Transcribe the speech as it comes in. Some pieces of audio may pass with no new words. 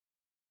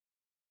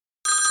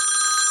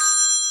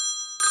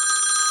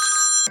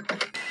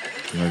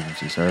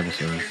Emergency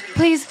services.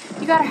 Please,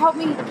 you gotta help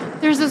me.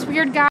 There's this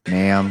weird guy.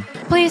 Ma'am.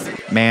 Please.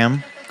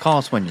 Ma'am, call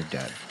us when you're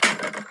dead.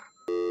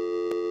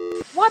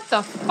 What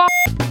the fuck?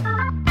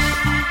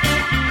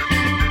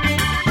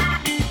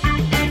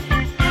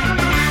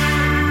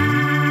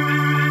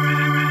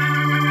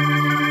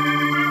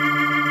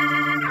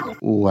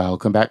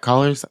 Welcome back,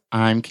 callers.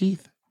 I'm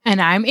Keith.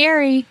 And I'm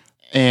Ari.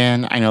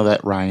 And I know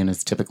that Ryan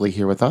is typically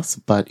here with us,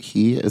 but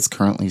he is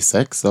currently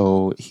sick,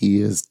 so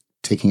he is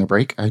taking a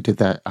break. I did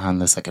that on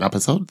the second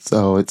episode,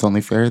 so it's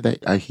only fair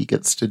that he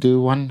gets to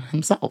do one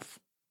himself.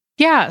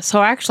 Yeah,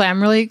 so actually,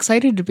 I'm really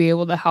excited to be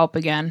able to help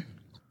again.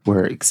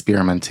 We're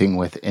experimenting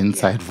with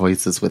inside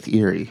voices with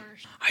Erie.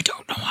 I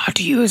don't know how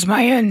to use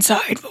my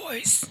inside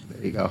voice.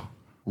 There you go.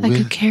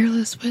 Like a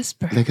careless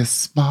whisper. Like a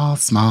small,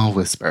 small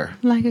whisper.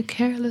 Like a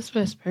careless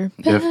whisper.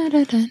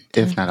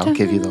 If not, I'll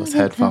give you those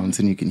headphones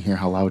and you can hear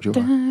how loud you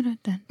are.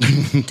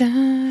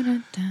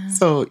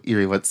 So,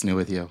 Erie, what's new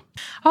with you?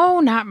 Oh,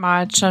 not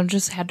much. I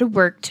just had to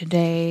work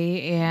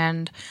today,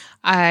 and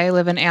I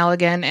live in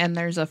Allegan, and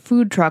there's a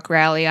food truck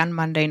rally on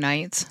Monday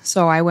nights.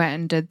 So I went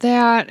and did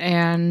that,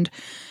 and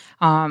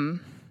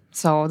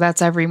so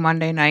that's every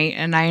Monday night,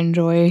 and I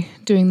enjoy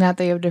doing that.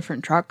 They have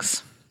different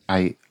trucks.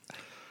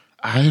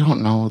 I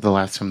don't know the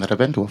last time that I've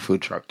been to a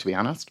food truck, to be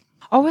honest.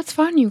 Oh, it's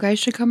fun. You guys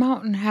should come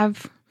out and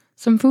have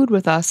some food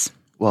with us.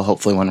 Well,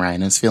 hopefully when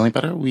Ryan is feeling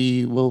better,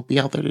 we will be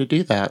out there to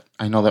do that.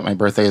 I know that my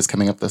birthday is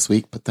coming up this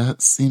week, but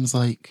that seems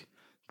like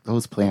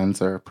those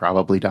plans are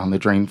probably down the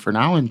drain for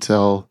now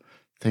until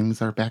things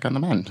are back on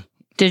the mend.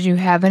 Did you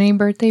have any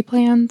birthday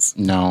plans?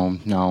 No,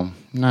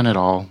 none at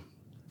all.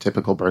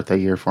 Typical birthday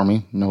year for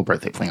me. No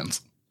birthday plans.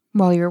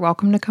 Well, you're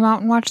welcome to come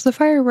out and watch the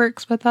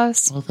fireworks with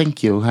us. Well,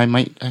 thank you. I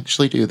might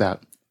actually do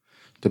that,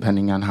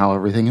 depending on how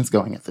everything is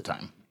going at the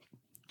time.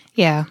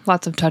 Yeah,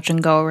 lots of touch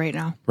and go right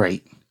now.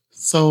 Right.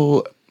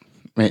 So,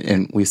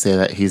 and we say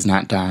that he's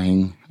not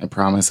dying. I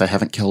promise I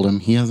haven't killed him.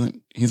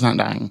 He's not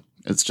dying.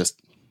 It's just,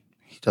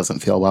 he doesn't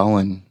feel well,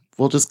 and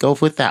we'll just go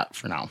with that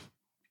for now.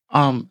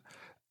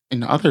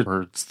 In other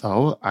words,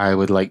 though, I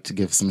would like to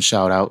give some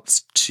shout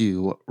outs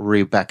to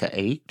Rebecca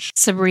H.,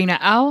 Sabrina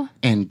L.,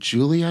 and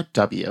Julia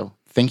W.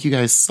 Thank you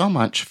guys so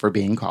much for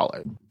being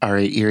callers. All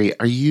right, Erie,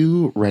 are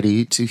you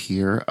ready to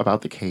hear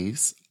about the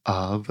case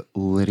of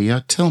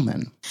Lydia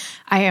Tillman?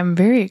 I am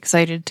very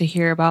excited to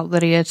hear about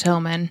Lydia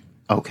Tillman.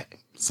 Okay,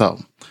 so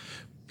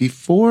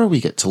before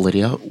we get to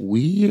Lydia,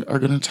 we are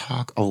going to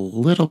talk a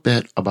little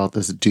bit about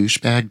this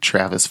douchebag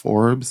Travis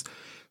Forbes,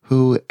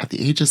 who at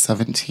the age of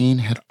 17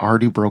 had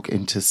already broke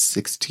into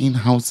 16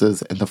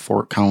 houses in the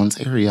Fort Collins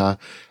area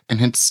and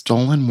had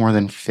stolen more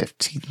than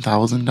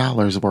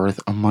 $15,000 worth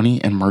of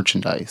money and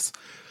merchandise.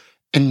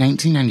 In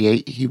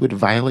 1998, he would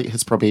violate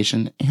his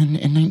probation, and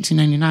in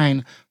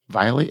 1999,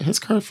 violate his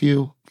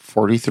curfew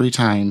 43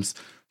 times,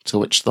 to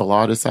which the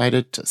law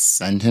decided to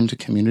send him to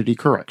community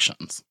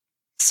corrections.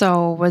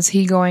 So was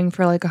he going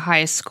for like a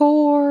high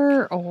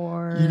score,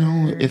 or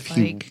if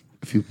he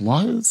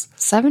was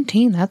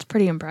 17? That's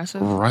pretty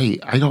impressive, right?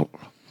 I don't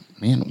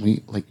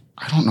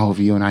know if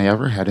you and I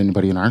ever had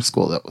anybody in our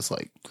school that was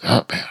like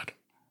that bad.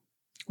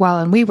 Well,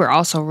 and we were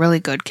also really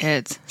good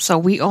kids, so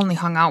we only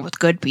hung out with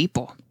good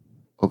people.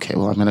 Okay,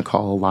 well, I'm going to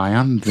call a lie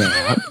on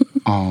that.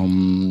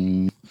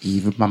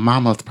 Even my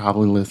mama's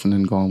probably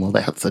listening going, well,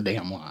 that's a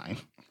damn lie.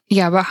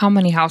 Yeah, but how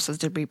many houses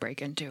did we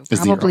break into?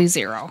 Probably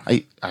zero.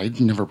 I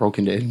never broke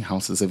into any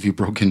houses. If you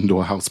broke into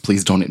a house,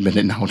 please don't admit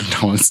it now.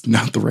 Now is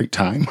not the right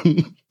time.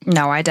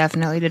 No, I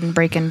definitely didn't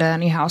break into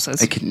any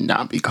houses. I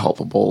cannot be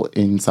culpable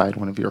inside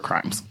one of your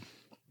crimes.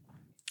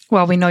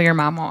 Well, we know your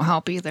mom won't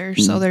help either,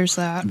 so there's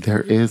that.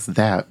 There is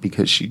that,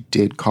 because she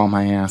did call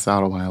my ass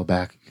out a while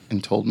back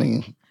and told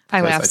me. I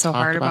laughed so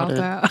hard about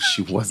that.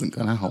 She wasn't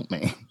going to help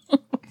me.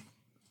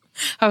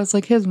 I was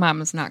like, his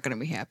mom is not going to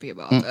be happy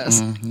about this.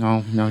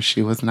 No,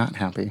 she was not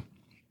happy.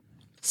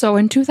 So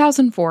in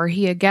 2004,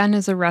 he again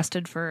is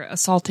arrested for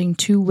assaulting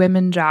 2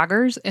 women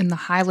joggers in the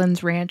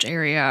Highlands Ranch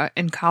area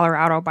in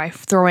Colorado by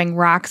throwing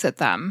rocks at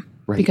them,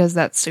 because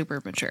that's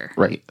super mature.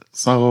 Right.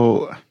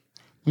 So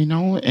we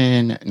know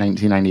in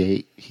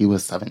 1998, he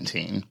was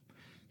 17.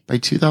 By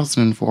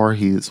 2004,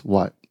 he's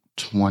what,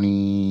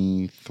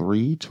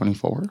 23,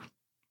 24?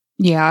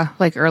 Yeah,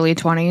 like early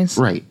 20s.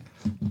 Right.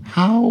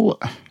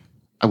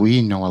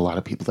 We know a lot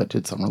of people that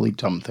did some really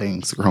dumb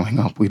things growing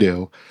up. We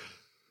do.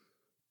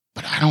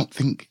 But I don't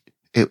think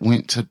it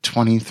went to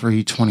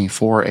 23,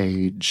 24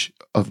 age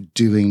of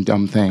doing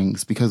dumb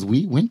things, because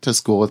we went to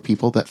school with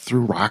people that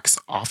threw rocks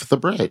off the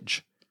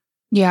bridge.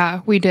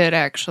 Yeah, we did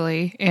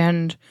actually.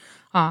 And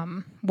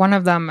one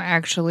of them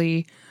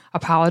actually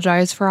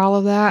apologized for all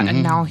of that.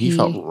 And now he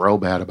felt real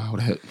bad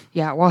about it.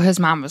 Yeah, well, his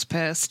mom was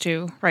pissed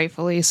too,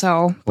 rightfully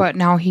so. But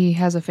now he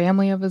has a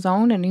family of his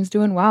own and he's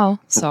doing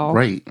well. So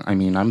right. I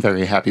mean, I'm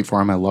very happy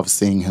for him. I love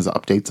seeing his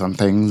updates on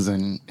things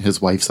and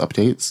his wife's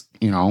updates.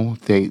 You know,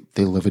 they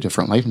live a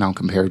different life now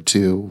compared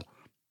to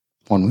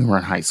when we were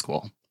in high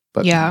school.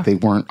 But they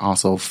weren't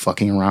also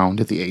fucking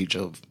around at the age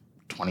of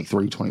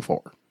 23,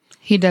 24.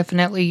 He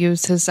definitely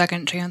used his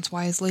second chance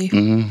wisely.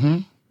 Mm-hmm.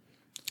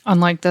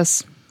 Unlike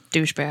this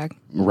douchebag.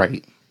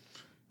 Right.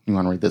 You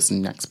want to read this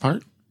next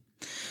part?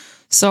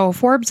 So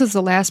Forbes is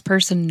the last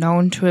person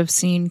known to have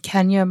seen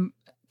Kenya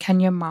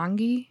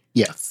Mangi,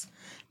 Yes.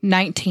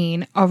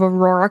 19, of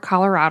Aurora,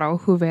 Colorado,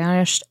 who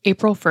vanished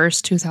April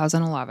 1st,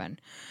 2011.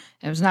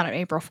 It was not an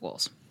April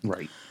Fool's.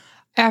 Right.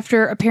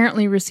 After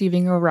apparently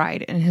receiving a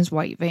ride in his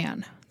white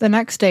van. The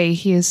next day,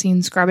 he is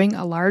seen scrubbing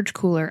a large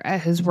cooler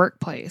at his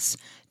workplace,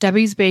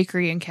 Debbie's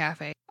Bakery and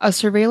Cafe. A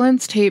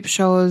surveillance tape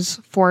shows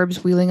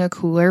Forbes wheeling a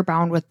cooler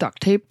bound with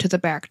duct tape to the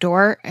back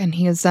door, and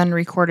he is then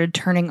recorded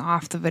turning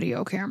off the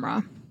video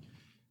camera.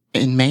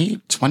 In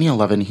May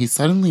 2011, he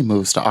suddenly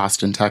moves to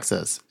Austin,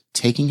 Texas,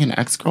 taking an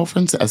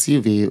ex-girlfriend's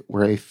SUV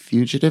where a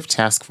fugitive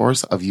task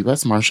force of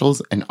U.S.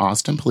 Marshals and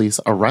Austin police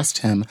arrest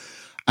him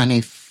on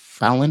a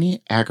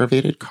felony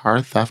aggravated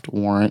car theft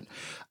warrant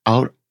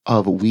out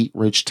of Wheat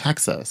Ridge,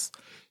 Texas.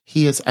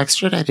 He is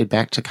extradited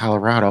back to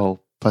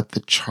Colorado, but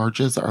the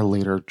charges are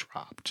later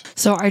dropped.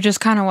 So I just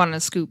kind of want to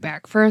scoot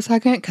back for a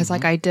second because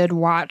I did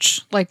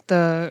watch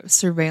the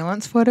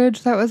surveillance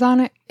footage that was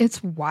on it.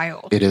 It's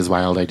wild. It is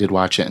wild. I did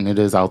watch it, and it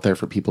is out there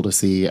for people to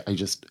see. I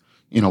just,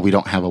 we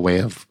don't have a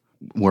way of,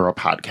 we're a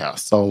podcast,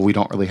 so we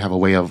don't really have a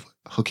way of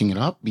hooking it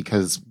up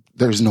because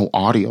there's no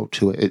audio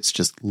to it. It's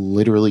just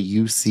literally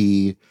you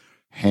see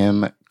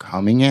him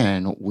coming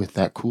in with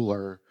that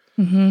cooler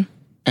and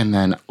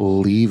then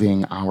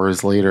leaving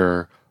hours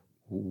later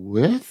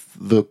with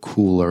the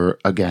cooler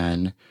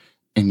again.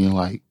 And you're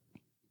like,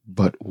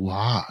 but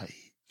why?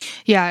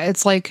 Yeah,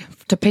 it's like,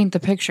 to paint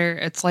the picture,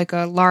 it's like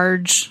a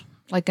large,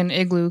 like an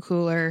igloo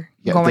cooler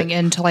going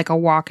into like a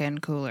walk-in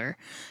cooler.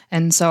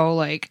 And so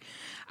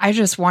I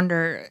just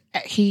wonder,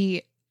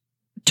 he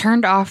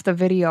turned off the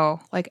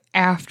video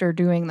after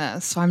doing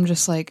this. So I'm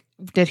just like,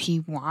 did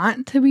he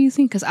want to be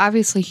seen? Because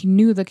obviously he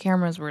knew the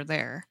cameras were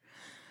there.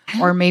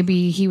 Or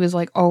maybe he was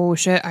like, oh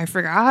shit, I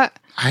forgot.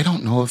 I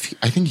don't know if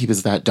I think he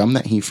was that dumb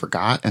that he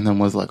forgot and then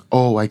was like,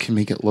 oh, I can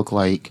make it look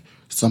like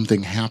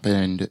something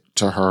happened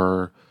to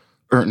her,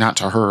 or not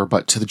to her,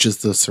 but to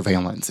just the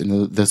surveillance.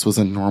 And this was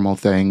a normal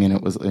thing. And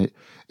it was an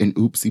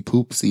oopsie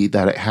poopsie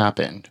that it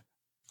happened.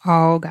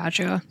 Oh,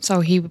 gotcha.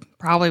 So he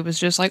probably was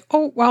just like,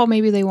 oh, well,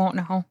 maybe they won't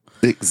know.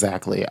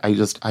 Exactly.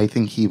 I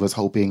think he was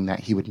hoping that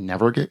he would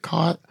never get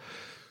caught.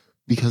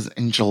 Because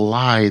in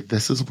July,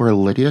 this is where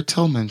Lydia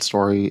Tillman's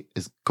story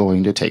is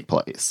going to take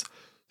place.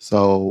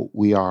 So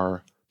we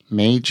are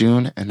May,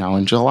 June, and now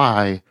in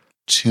July,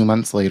 2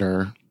 months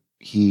later,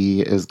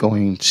 he is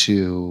going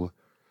to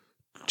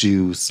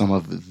do some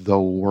of the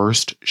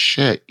worst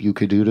shit you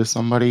could do to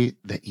somebody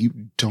that you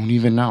don't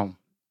even know.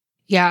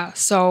 Yeah,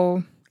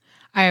 so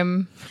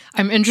I'm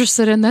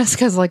interested in this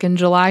because in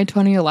July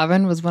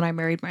 2011 was when I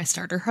married my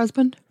starter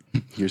husband.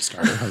 Your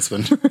starter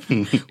husband.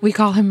 We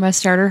call him my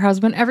starter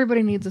husband.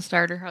 Everybody needs a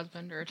starter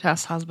husband or a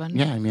test husband.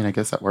 Yeah, I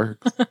guess that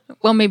works.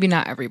 Well, maybe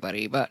not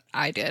everybody, but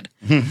I did.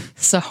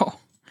 So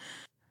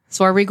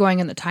are we going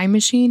in the time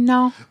machine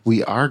now?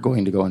 We are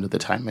going to go into the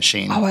time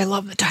machine. Oh, I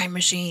love the time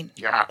machine.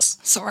 Yes.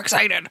 So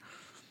excited.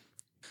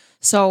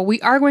 So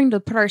we are going to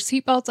put our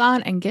seatbelts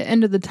on and get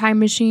into the time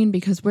machine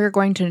because we're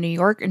going to New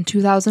York in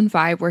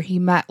 2005 where he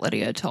met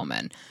Lydia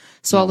Tillman.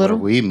 So where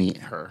we meet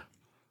her.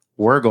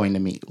 We're going to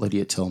meet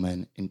Lydia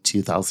Tillman in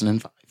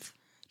 2005.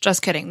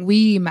 Just kidding.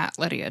 We met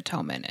Lydia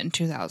Tillman in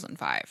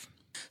 2005.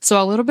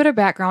 So a little bit of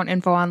background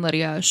info on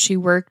Lydia. She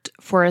worked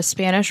for a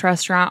Spanish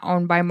restaurant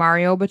owned by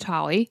Mario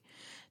Batali.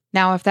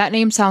 Now, if that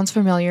name sounds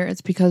familiar, it's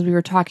because we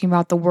were talking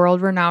about the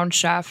world-renowned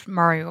chef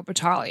Mario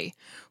Batali,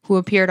 who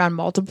appeared on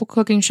multiple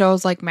cooking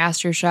shows like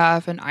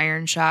MasterChef and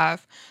Iron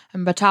Chef.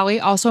 And Batali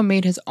also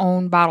made his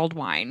own bottled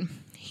wine.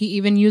 He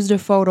even used a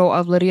photo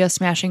of Lydia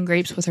smashing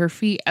grapes with her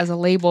feet as a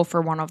label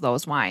for one of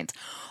those wines.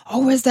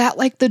 Oh, is that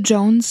like the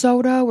Jones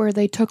soda where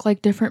they took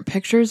different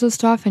pictures of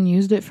stuff and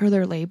used it for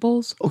their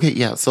labels? Okay,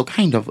 yeah, so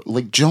kind of.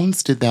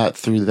 Jones did that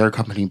through their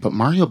company, but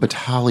Mario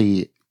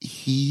Batali,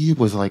 he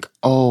was like,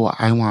 oh,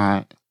 I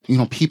want,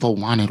 people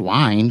wanted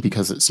wine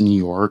because it's New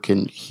York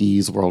and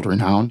he's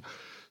world-renowned.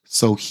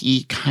 So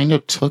he kind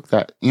of took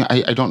that.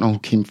 I don't know who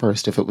came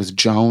first, if it was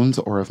Jones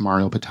or if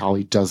Mario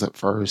Batali does it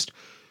first.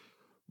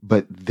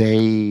 But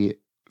they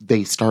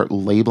start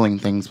labeling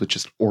things with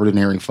just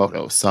ordinary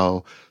photos.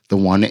 So the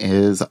one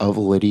is of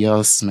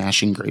Lydia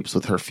smashing grapes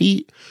with her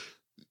feet.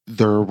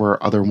 There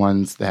were other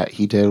ones that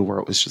he did where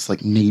it was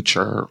just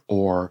nature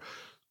or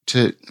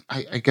to,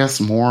 I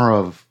guess, more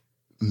of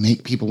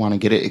make people want to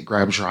get it. It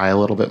grabs your eye a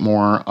little bit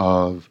more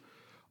of,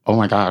 oh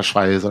my gosh,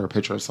 why is there a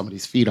picture of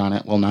somebody's feet on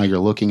it? Well, now you're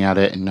looking at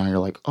it and now you're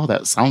like, oh,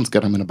 that sounds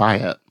good. I'm going to buy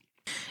it.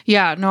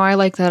 Yeah, no, I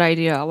like that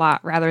idea a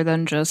lot rather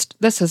than just,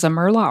 this is a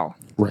Merlot.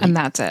 Right. And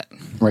that's it.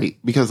 Right.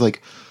 Because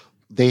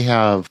they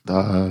have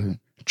the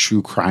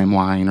true crime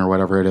line or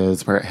whatever it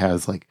is where it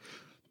has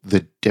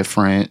the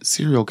different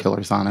serial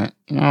killers on it.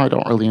 I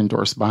don't really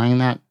endorse buying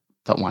that.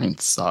 That wine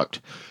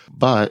sucked.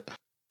 But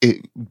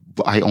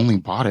I only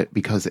bought it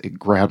because it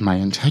grabbed my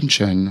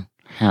attention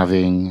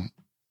having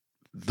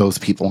those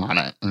people on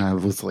it. And I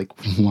was like,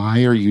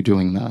 why are you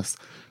doing this?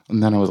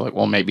 And then I was like,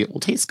 well, maybe it will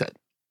taste good.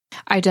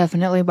 I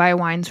definitely buy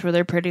wines for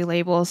their pretty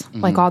labels,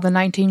 like all the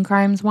 19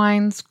 Crimes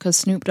wines, because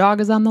Snoop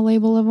Dogg is on the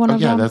label of one of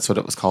them. Yeah, that's what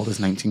it was called, is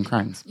 19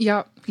 Crimes.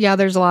 Yep. Yeah,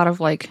 there's a lot of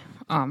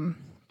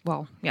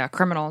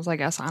criminals, I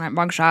guess, on it,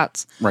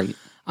 mugshots. Right.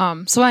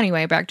 So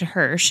anyway, back to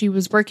her. She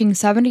was working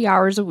 70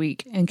 hours a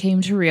week and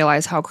came to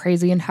realize how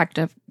crazy and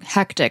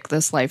hectic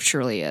this life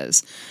truly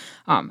is.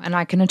 And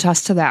I can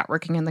attest to that,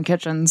 working in the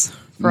kitchens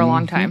for a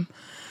long time.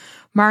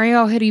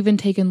 Mario had even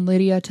taken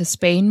Lydia to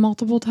Spain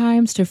multiple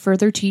times to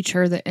further teach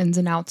her the ins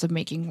and outs of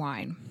making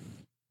wine.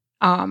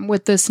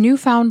 With this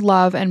newfound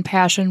love and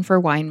passion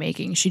for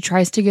winemaking, she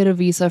tries to get a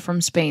visa from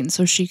Spain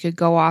so she could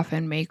go off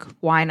and make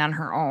wine on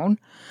her own.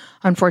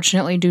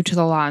 Unfortunately, due to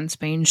the law in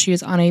Spain, she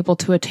is unable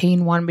to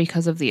attain one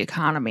because of the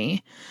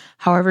economy.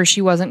 However,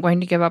 she wasn't going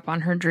to give up on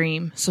her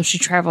dream, so she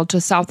traveled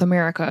to South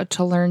America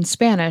to learn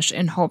Spanish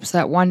in hopes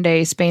that one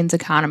day Spain's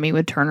economy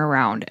would turn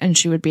around and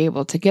she would be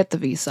able to get the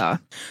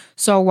visa.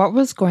 So what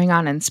was going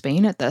on in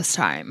Spain at this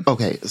time?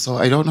 Okay, so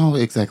I don't know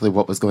exactly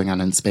what was going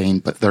on in Spain,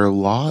 but their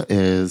law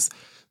is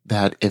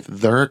that if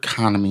their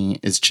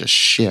economy is just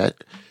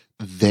shit,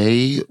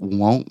 they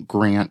won't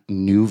grant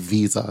new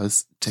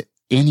visas to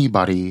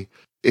anybody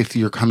if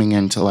you're coming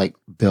in to like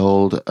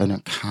build an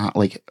account,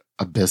 like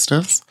a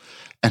business.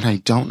 And I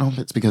don't know if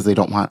it's because they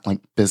don't want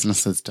like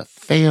businesses to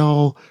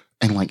fail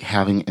and like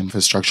having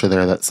infrastructure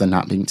there that's then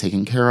not being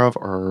taken care of,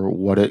 or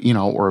what it,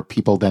 or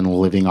people then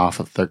living off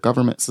of their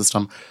government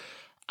system.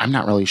 I'm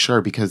not really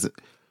sure, because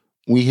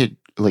we had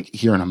like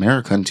here in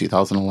America in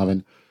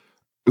 2011,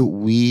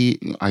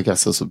 I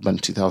guess this would have been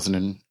 2000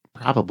 and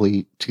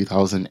probably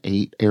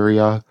 2008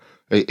 area.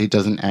 It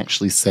doesn't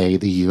actually say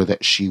the year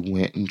that she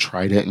went and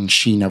tried it, and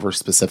she never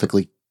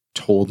specifically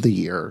told the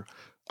year.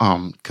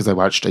 Because I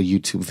watched a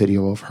YouTube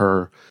video of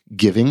her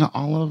giving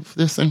all of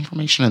this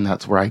information, and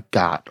that's where I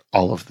got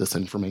all of this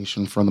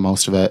information from. The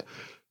most of it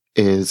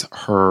is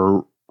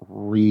her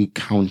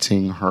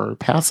recounting her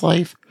past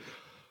life.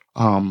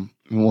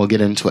 We'll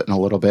get into it in a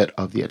little bit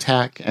of the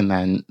attack and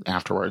then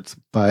afterwards,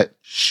 but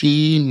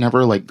she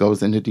never like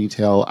goes into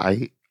detail.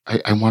 I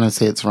want to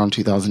say it's around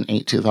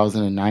 2008,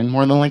 2009,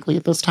 more than likely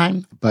at this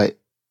time, but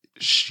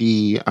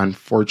she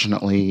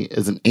unfortunately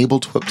isn't able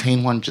to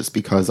obtain one just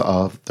because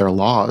of their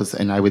laws.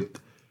 And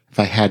if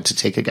I had to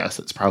take a guess,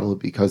 it's probably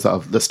because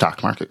of the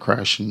stock market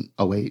crash in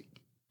 2008.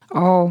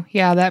 Oh,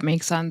 yeah, that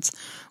makes sense.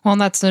 Well,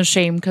 and that's a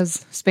shame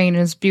because Spain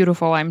is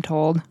beautiful, I'm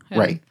told.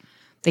 Right.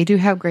 They do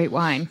have great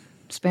wine.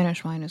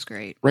 Spanish wine is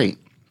great. Right.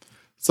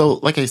 So,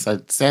 like I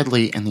said,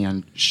 sadly, in the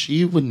end,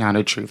 she would not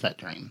achieve that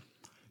dream.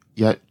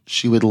 Yet,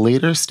 she would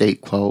later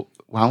state, quote,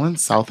 "While in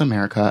South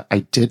America, I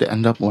did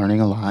end up learning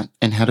a lot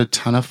and had a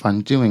ton of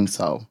fun doing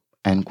so,"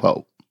 end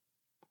quote.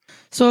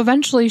 So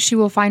eventually she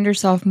will find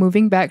herself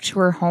moving back to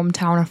her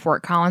hometown of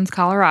Fort Collins,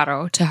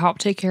 Colorado, to help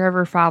take care of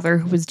her father,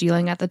 who was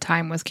dealing at the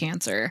time with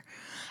cancer.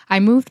 "I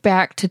moved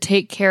back to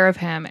take care of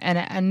him, and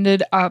it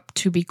ended up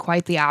to be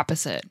quite the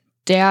opposite.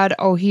 Dad,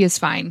 oh, he is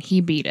fine.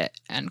 He beat it,"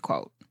 end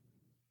quote.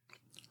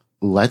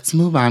 Let's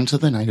move on to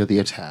the night of the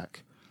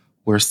attack.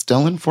 We're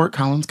still in Fort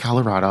Collins,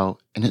 Colorado,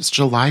 and it's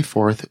July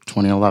 4th,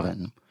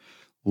 2011.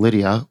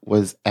 Lydia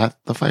was at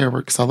the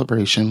fireworks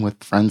celebration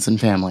with friends and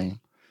family.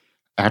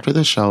 After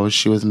the show,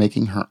 she was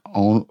making her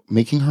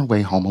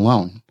way home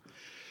alone.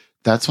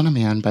 That's when a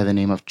man by the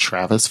name of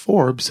Travis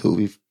Forbes, who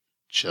we've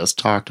just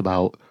talked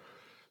about,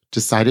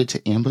 decided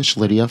to ambush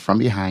Lydia from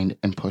behind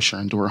and push her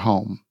into her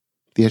home.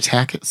 The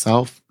attack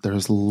itself,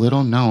 there's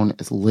little known,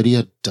 as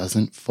Lydia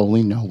doesn't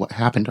fully know what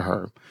happened to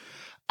her.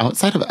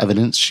 Outside of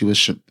evidence she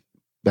was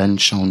been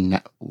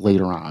shown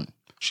later on,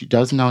 she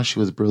does know she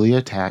was brutally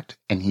attacked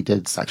and he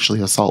did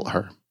sexually assault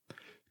her,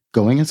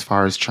 going as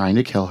far as trying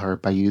to kill her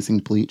by using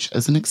bleach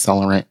as an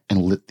accelerant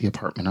and lit the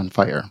apartment on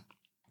fire.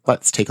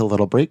 Let's take a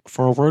little break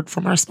for a word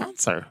from our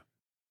sponsor.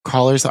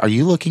 Callers, are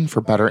you looking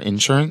for better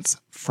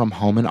insurance from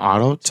home and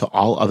auto to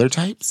all other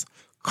types?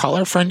 Call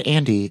our friend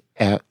Andy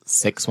at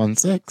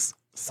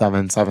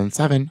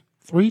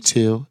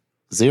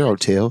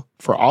 616-777-3202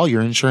 for all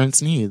your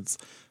insurance needs.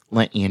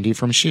 Let Andy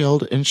from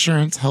Shield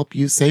Insurance help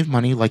you save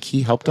money like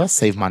he helped us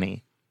save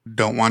money.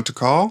 Don't want to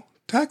call?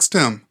 Text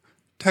him.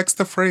 Text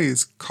the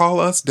phrase, "Call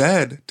us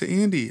dead," to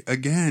Andy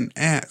again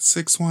at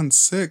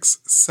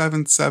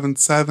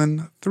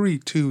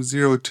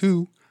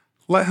 616-777-3202.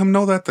 Let him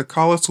know that the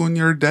Call Us When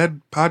You're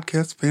Dead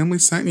podcast family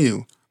sent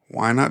you.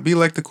 Why not be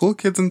like the cool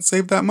kids and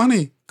save that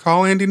money?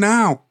 Call Andy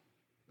now.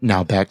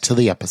 Now back to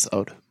the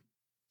episode.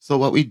 So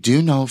what we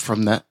do know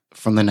from the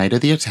night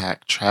of the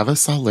attack, Travis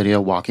saw Lydia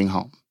walking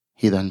home.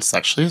 He then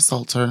sexually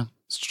assaulted her,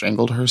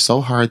 strangled her so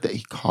hard that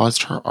he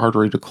caused her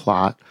artery to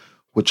clot,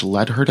 which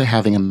led her to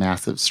having a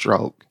massive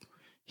stroke.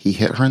 He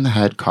hit her in the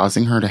head,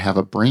 causing her to have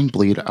a brain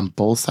bleed on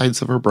both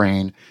sides of her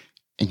brain,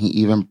 and he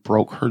even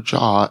broke her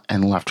jaw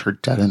and left her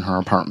dead in her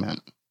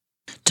apartment.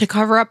 To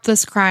cover up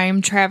this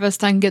crime, Travis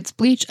then gets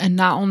bleach and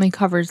not only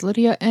covers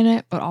Lydia in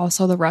it, but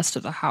also the rest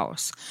of the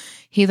house.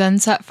 He then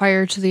set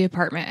fire to the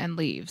apartment and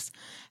leaves.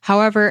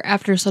 However,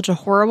 after such a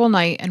horrible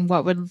night and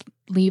what would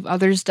leave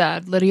others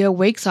dead, Lydia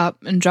wakes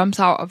up and jumps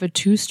out of a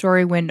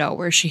 2-story window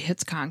where she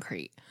hits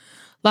concrete.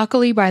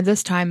 Luckily, by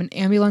this time, an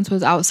ambulance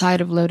was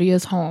outside of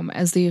Lydia's home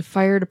as the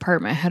fire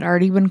department had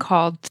already been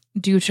called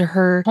due to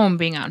her home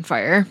being on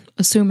fire,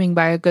 assuming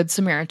by a good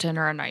Samaritan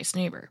or a nice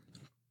neighbor.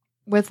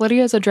 With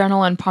Lydia's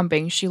adrenaline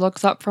pumping, she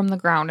looks up from the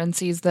ground and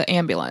sees the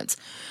ambulance.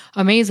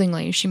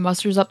 Amazingly, she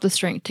musters up the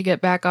strength to get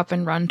back up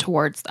and run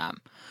towards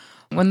them.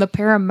 When the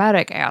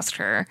paramedic asked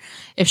her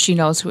if she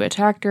knows who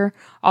attacked her,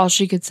 all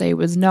she could say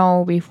was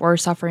no before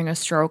suffering a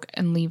stroke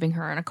and leaving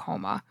her in a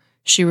coma.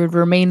 She would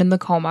remain in the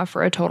coma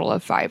for a total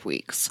of 5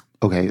 weeks.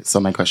 Okay,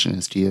 so my question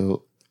is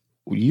to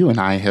you and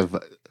I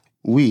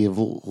we've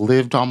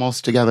lived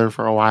almost together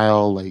for a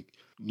while. Like,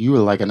 you were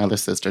like another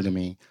sister to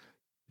me.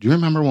 Do you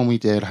remember when we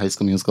did High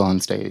School Musical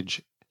on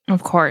stage?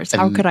 Of course.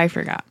 How could I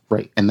forget?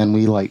 Right. And then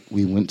we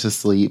went to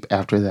sleep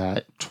after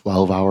that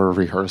 12-hour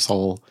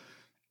rehearsal,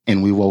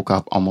 and we woke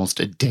up almost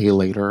a day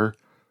later,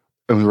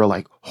 and we were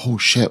like, oh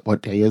shit,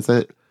 what day is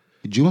it?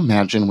 Could you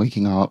imagine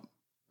waking up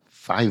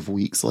 5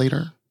 weeks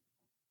later?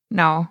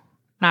 No,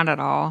 not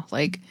at all.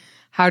 Like,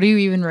 how do you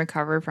even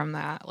recover from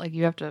that? Like,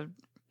 you have to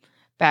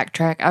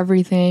backtrack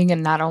everything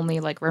and not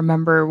only like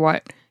remember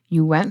what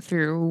you went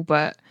through,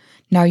 but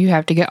now you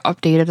have to get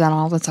updated on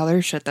all this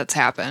other shit that's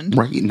happened.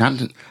 Right. Not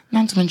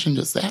to mention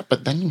just that,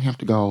 but then you have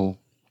to go,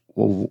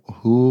 well,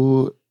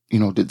 who,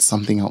 did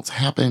something else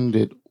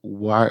happen?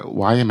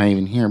 Why am I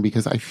even here?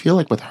 Because I feel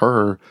like with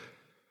her,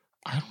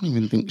 I don't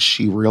even think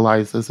she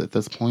realizes at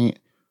this point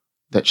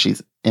that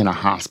she's in a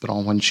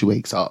hospital when she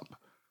wakes up.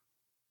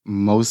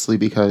 Mostly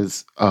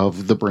because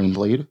of the brain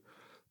bleed,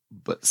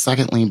 but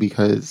secondly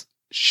because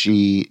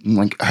she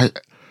made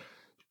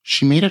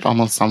it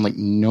almost sound like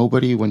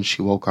nobody when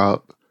she woke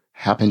up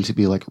happened to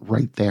be like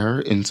right there,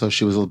 and so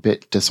she was a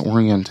bit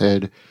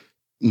disoriented.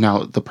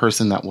 Now the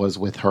person that was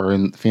with her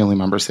and family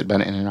members had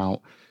been in and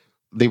out.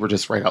 They were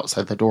just right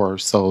outside the door,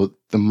 so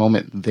the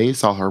moment they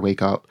saw her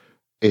wake up,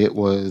 it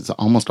was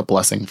almost a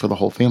blessing for the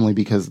whole family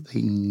because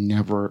they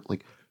never,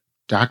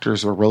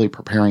 doctors were really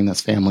preparing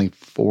this family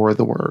for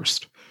the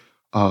worst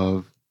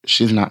of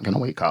she's not going to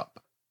wake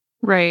up.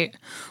 Right.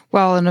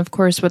 Well, and of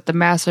course, with the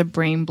massive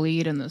brain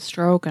bleed and the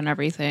stroke and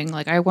everything,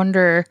 I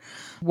wonder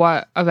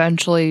what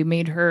eventually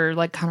made her,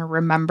 kind of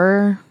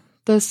remember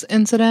this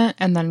incident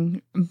and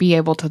then be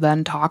able to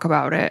then talk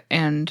about it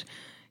and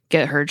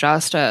get her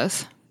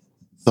justice.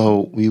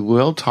 So we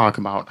will talk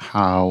about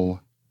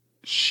how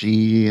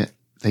they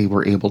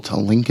were able to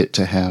link it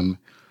to him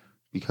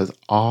because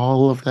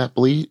all of that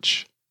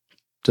bleach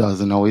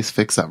doesn't always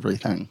fix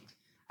everything.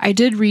 I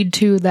did read,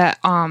 too, that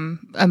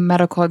a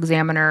medical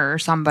examiner or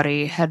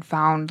somebody had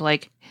found,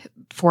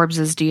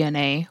 Forbes's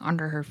DNA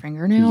under her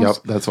fingernails. Yep,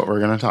 that's what we're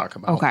going to talk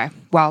about. Okay.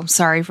 Well,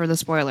 sorry for the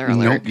spoiler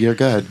alert. Nope, you're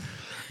good.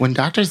 When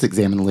doctors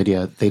examined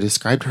Lydia, they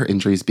described her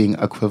injuries being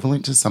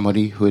equivalent to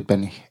somebody who had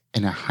been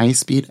in a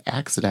high-speed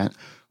accident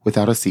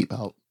without a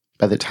seatbelt.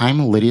 By the time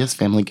Lydia's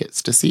family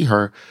gets to see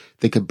her,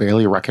 they could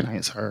barely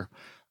recognize her.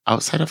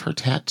 Outside of her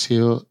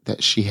tattoo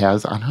that she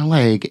has on her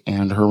leg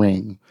and her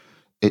ring,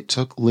 it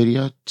took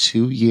Lydia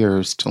 2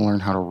 years to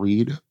learn how to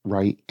read,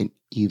 write, and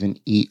even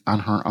eat on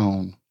her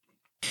own.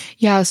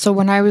 Yeah, so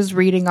when I was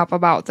reading up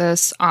about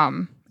this,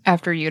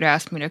 after you'd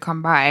asked me to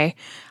come by,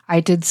 I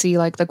did see,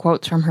 the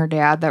quotes from her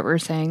dad that were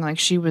saying,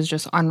 she was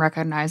just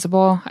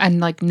unrecognizable. And,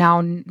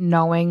 now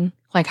knowing,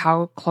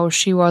 how close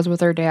she was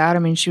with her dad, I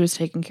mean, she was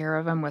taking care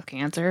of him with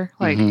cancer.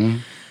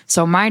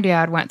 So my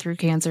dad went through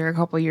cancer a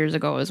couple years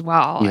ago as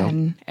well. Yep.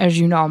 And as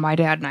you know, my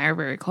dad and I are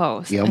very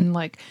close. Yep.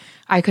 And,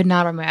 I could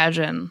not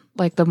imagine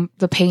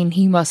the pain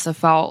he must have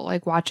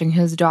felt watching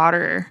his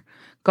daughter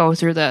go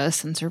through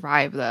this and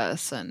survive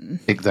this and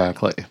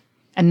exactly,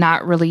 and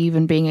not really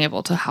even being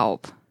able to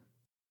help.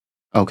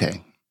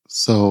 Okay,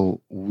 so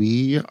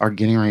we are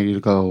getting ready to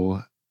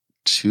go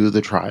to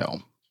the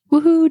trial.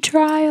 Woohoo,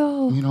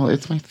 trial!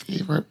 It's my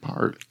favorite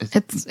part.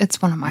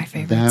 It's one of my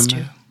favorites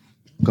too.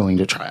 Going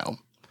to trial.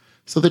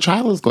 So the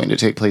trial is going to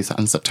take place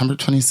on September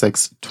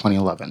 26,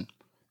 2011.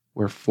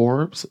 Where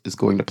Forbes is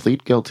going to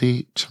plead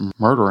guilty to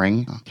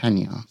murdering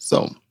Kenya.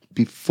 So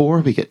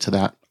before we get to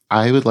that,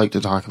 I would like to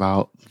talk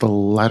about the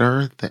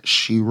letter that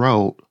she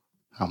wrote.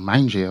 Now,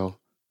 mind you,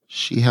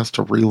 she has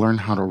to relearn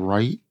how to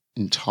write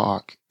and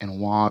talk and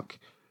walk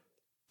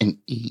and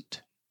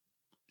eat.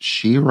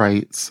 She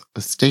writes a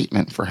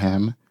statement for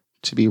him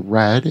to be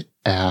read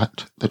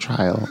at the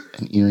trial.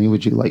 And Erie,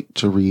 would you like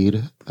to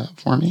read that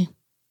for me?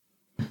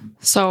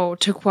 So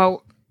to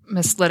quote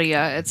Miss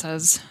Lydia, it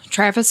says,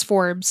 "Travis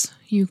Forbes,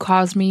 you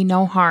caused me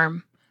no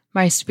harm.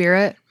 My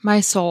spirit, my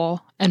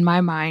soul, and my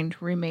mind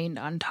remained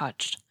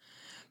untouched.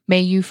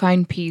 May you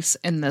find peace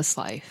in this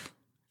life."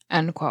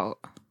 End quote.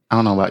 I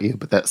don't know about you,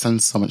 but that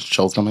sends so much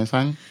chills down my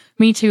spine.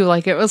 Me too.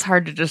 It was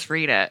hard to just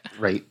read it.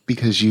 Right.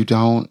 Because you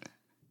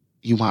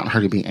want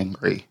her to be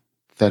angry.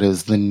 That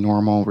is the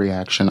normal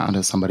reaction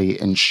onto somebody,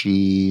 and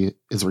she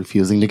is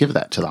refusing to give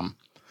that to them.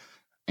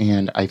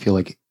 And I feel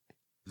like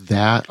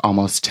that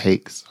almost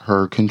takes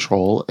her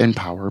control and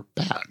power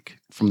back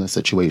from the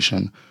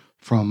situation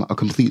from a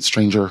complete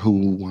stranger who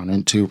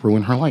wanted to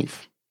ruin her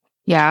life.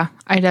 Yeah,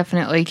 I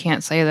definitely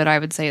can't say that I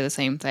would say the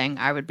same thing.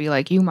 I would be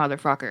like, you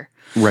motherfucker.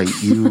 Right.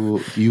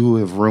 You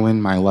have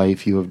ruined my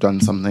life. You have done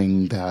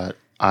something that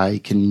I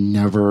can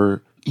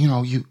never,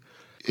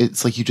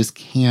 it's like you just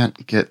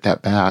can't get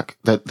that back.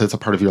 That's a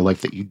part of your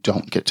life that you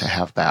don't get to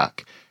have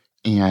back.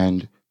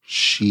 And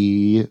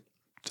she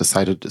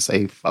decided to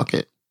say, fuck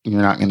it.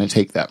 You're not going to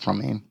take that from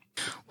me.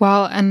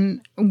 Well, and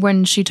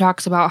when she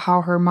talks about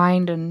how her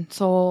mind and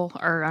soul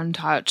are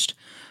untouched,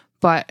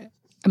 but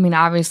I mean,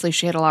 obviously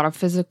she had a lot of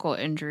physical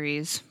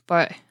injuries,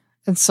 but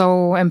it's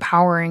so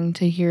empowering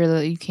to hear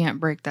that you can't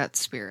break that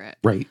spirit.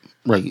 Right.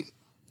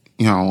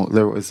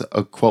 There was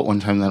a quote one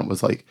time that it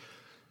was like,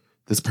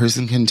 this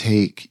person can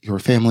take your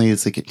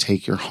families, they can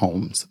take your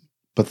homes,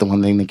 but the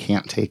one thing they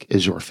can't take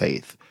is your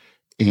faith.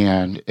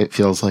 And it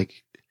feels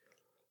like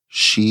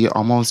she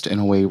almost in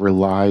a way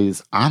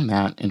relies on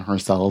that in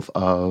herself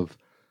of,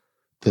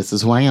 this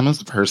is who I am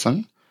as a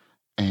person,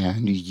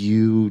 and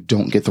you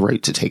don't get the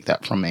right to take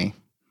that from me.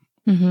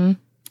 Mm-hmm.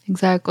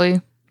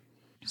 Exactly.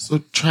 So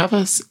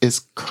Travis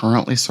is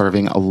currently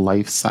serving a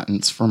life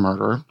sentence for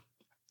murder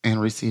and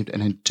received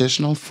an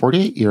additional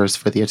 48 years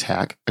for the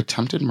attack,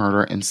 attempted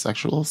murder, and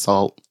sexual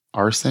assault,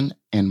 arson,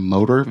 and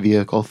motor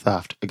vehicle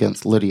theft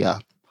against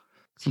Lydia.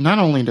 So not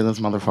only did this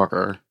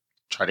motherfucker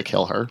try to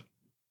kill her,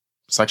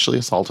 sexually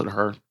assaulted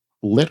her,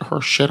 lit her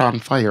shit on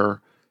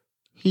fire,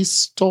 he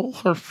stole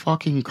her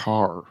fucking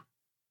car.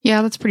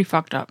 Yeah, that's pretty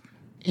fucked up.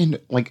 And,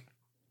 like,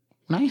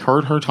 when I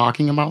heard her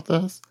talking about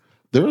this,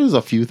 there was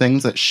a few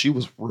things that she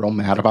was real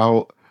mad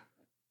about.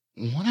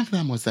 One of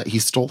them was that he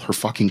stole her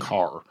fucking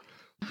car.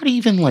 Not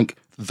even, like,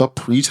 the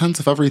pretense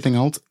of everything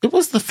else. It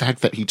was the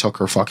fact that he took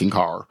her fucking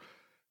car.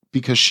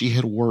 Because she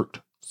had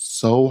worked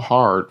so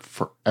hard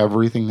for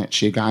everything that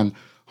she had gotten.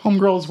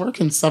 Homegirl's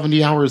working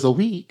 70 hours a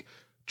week,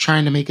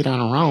 trying to make it on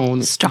her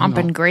own.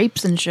 Stomping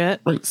grapes and shit.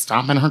 Right,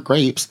 stomping her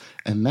grapes.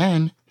 And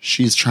then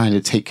she's trying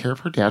to take care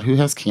of her dad who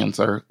has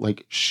cancer.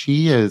 Like,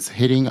 she is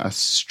hitting a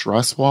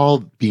stress wall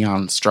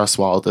beyond stress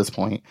wall at this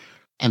point.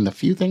 And the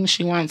few things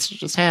she wants to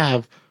just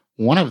have,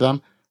 one of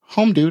them,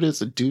 home dude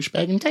is a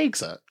douchebag and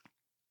takes it.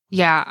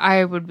 Yeah,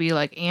 I would be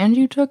like, and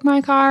you took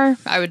my car?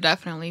 I would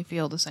definitely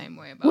feel the same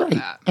way about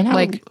that. And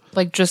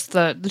like just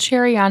the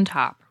cherry on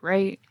top,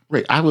 right?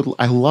 Right. I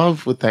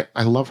love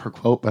her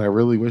quote, but I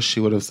really wish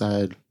she would have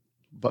said,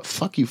 but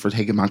fuck you for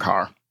taking my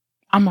car.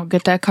 I'm gonna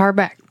get that car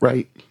back.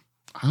 Right.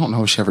 I don't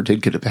know if she ever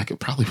did get it back. It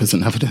probably was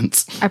in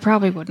evidence. I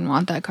probably wouldn't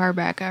want that car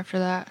back after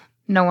that,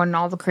 knowing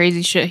all the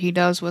crazy shit he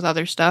does with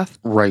other stuff.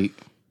 Right.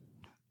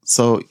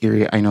 So,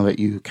 Erie, I know that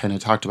you kind of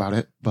talked about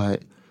it,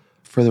 but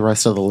for the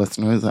rest of the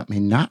listeners that may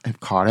not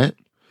have caught it,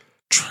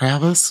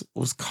 Travis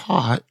was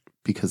caught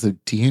because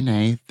of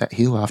DNA that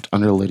he left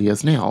under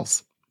Lydia's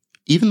nails.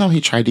 Even though he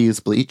tried to use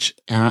bleach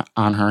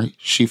on her,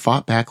 she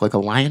fought back like a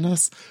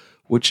lioness,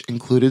 which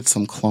included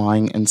some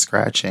clawing and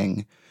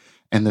scratching.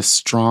 And the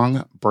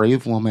strong,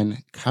 brave woman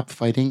kept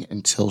fighting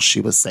until she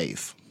was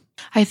safe.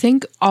 I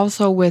think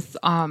also with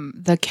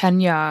the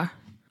Kenya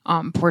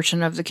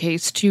portion of the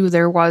case too,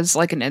 there was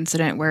like an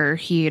incident where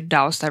he had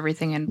doused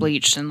everything in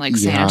bleach and like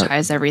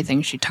sanitized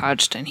everything she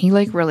touched, and he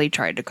like really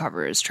tried to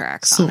cover his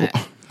tracks on it.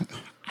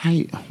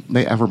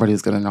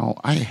 Everybody's gonna know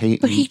I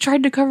hate. But he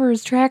tried to cover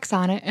his tracks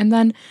on it, and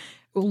then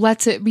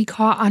lets it be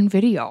caught on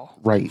video.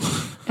 Right.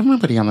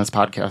 Everybody on this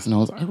podcast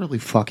knows I really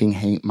fucking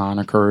hate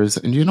monikers.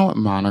 And do you know what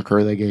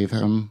moniker they gave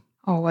him?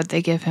 Oh, what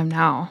they give him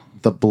now?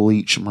 The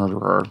bleach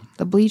murderer.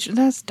 The bleach?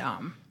 That's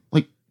dumb.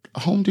 Like,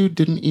 home dude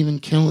didn't even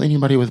kill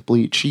anybody with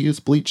bleach. He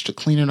used bleach to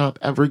clean it up.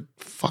 Every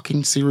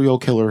fucking serial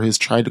killer has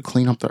tried to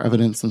clean up their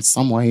evidence in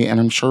some way. And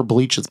I'm sure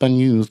bleach has been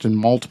used in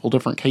multiple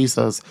different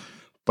cases.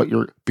 But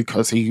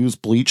because he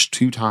used bleach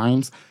 2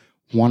 times,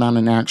 one on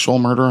an actual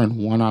murder and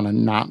one on a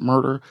not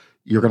murder,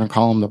 you're going to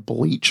call him the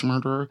bleach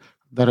murderer?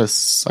 That is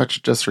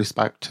such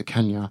disrespect to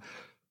Kenya,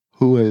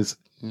 who is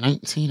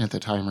 19 at the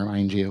time,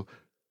 remind you.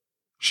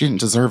 She didn't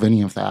deserve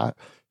any of that.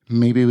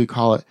 Maybe we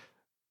call it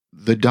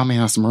the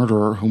dumbass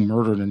murderer who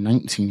murdered a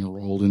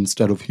 19-year-old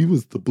instead of he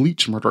was the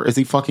bleach murderer. Is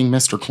he fucking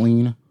Mr.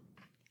 Clean?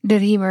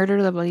 Did he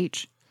murder the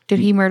bleach? Did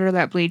he murder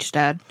that bleach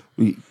dad?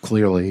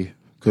 Clearly,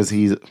 because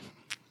he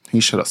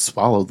should have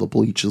swallowed the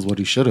bleach is what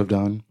he should have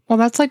done. Well,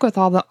 that's like with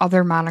all the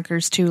other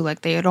monikers too.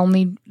 Like they had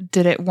only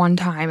did it one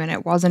time and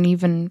it wasn't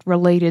even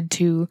related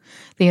to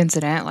the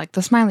incident, like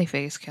the smiley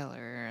face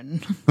killer.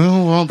 And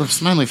well, the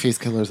smiley face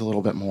killer is a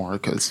little bit more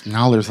because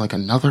now there's like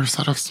another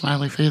set of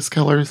smiley face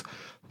killers,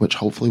 which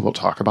hopefully we'll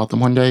talk about them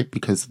one day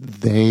because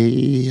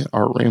they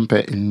are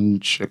rampant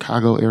in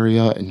Chicago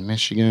area and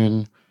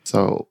Michigan.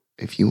 So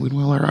if you and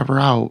Will are ever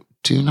out,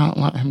 do not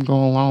let him go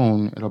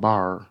alone at a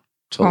bar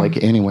to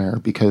like anywhere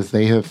because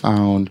they have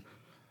found,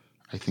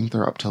 I think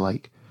they're up to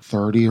like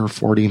 30 or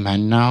 40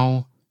 men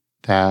now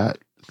that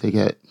they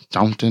get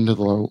dumped into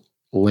the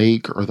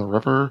lake or the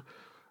river,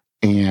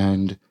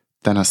 and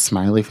then a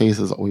smiley face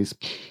is always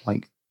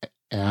like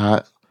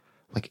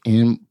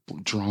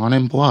drawn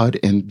in blood,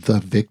 in the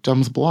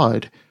victim's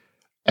blood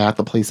at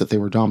the place that they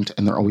were dumped,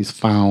 and they're always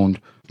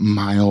found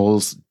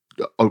miles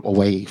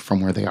away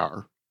from where they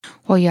are.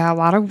 Well, yeah, a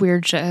lot of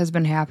weird shit has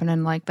been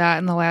happening like that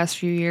in the last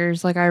few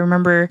years. Like, I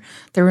remember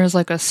there was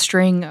like a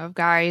string of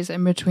guys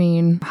in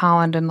between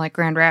Holland and like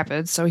Grand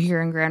Rapids. So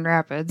here in Grand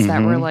Rapids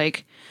that were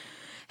like,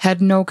 had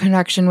no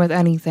connection with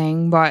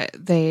anything, but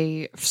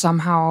they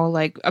somehow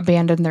like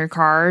abandoned their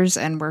cars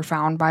and were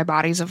found by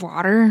bodies of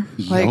water.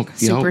 Like,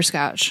 super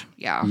sketch.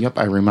 Yeah. Yep,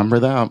 I remember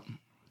that.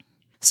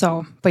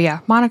 So, but yeah,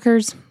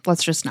 monikers,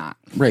 let's just not.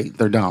 Right,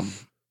 they're dumb.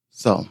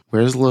 So,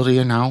 where's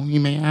Lydia now, you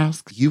may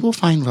ask? You will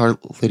find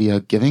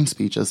Lydia giving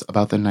speeches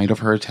about the night of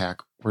her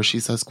attack, where she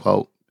says,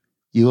 quote,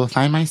 "You will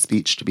find my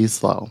speech to be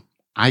slow.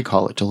 I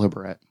call it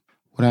deliberate.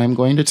 What I am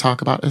going to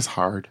talk about is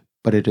hard,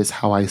 but it is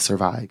how I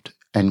survived,"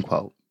 end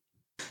quote.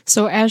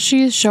 So as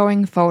she is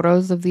showing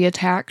photos of the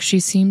attack, she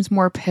seems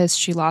more pissed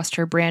she lost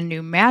her brand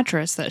new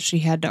mattress that she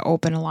had to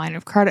open a line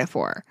of credit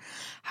for.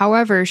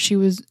 However,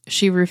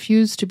 she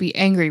refused to be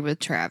angry with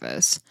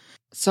Travis.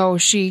 So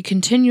she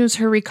continues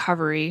her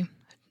recovery,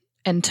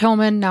 and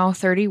Tillman, now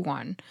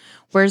 31,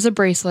 wears a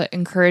bracelet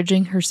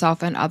encouraging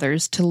herself and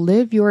others to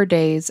live your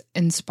days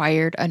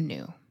inspired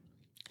anew.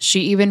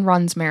 She even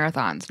runs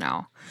marathons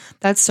now.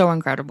 That's so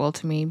incredible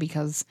to me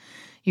because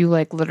you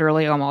like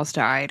literally almost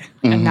died,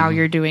 and now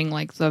you're doing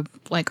like the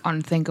like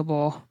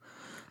unthinkable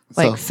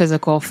like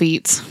physical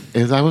feats.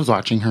 As I was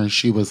watching her,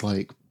 she was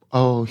like,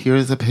 "Oh,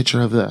 here's a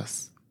picture of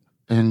this,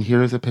 and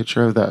here's a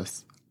picture of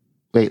this.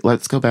 Wait,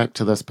 let's go back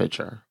to this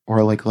picture."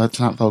 Or like, let's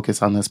not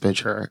focus on this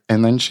picture.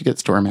 And then she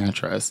gets to her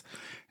mattress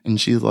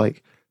and she's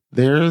like,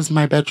 "There's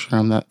my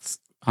bedroom that's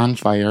on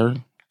fire,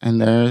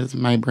 and there's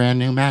my brand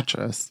new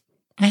mattress.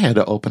 I had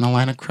to open a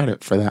line of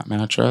credit for that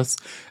mattress."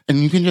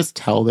 And you can just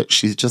tell that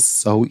she's just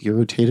so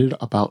irritated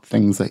about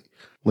things that,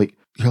 like,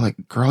 you're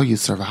like, girl, you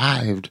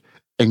survived.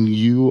 And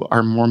you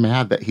are more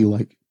mad that he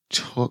like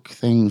took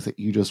things that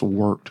you just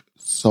worked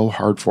so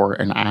hard for.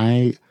 And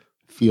I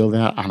feel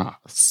that on a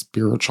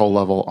spiritual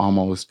level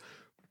almost,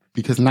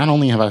 because not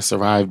only have I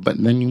survived,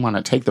 but then you want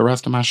to take the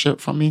rest of my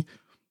shit from me.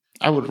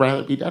 I would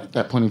rather be dead at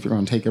that point if you're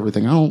going to take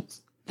everything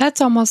else.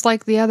 That's almost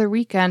like the other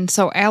weekend.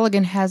 So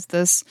Allegan has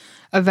this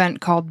event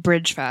called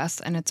Bridge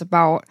Fest, and it's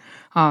about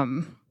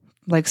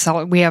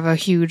we have a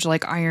huge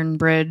like iron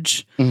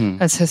bridge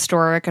that's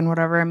historic and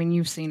whatever. I mean,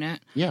 you've seen it.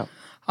 Yeah.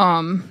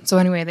 So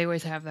anyway, they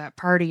always have that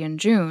party in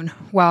June.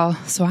 Well,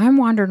 so I'm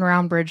wandering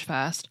around Bridge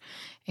Fest,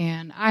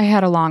 and I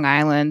had a Long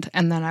Island,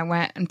 and then I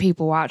went and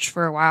people watched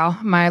for a while.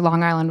 My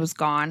Long Island was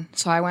gone,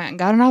 so I went and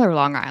got another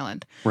Long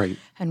Island. Right.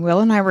 And Will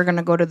and I were going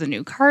to go to the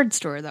new card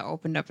store that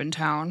opened up in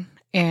town.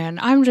 And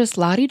I'm just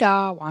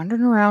la-di-da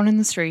wandering around in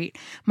the street.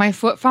 My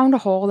foot found a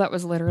hole that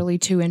was literally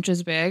 2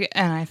 inches big,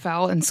 and I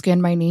fell and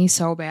skinned my knee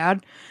so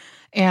bad.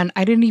 And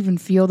I didn't even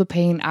feel the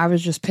pain. I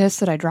was just pissed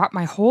that I dropped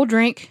my whole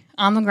drink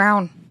on the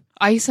ground.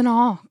 Ice and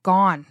all,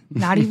 gone.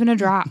 Not even a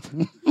drop.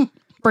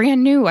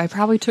 Brand new. I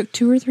probably took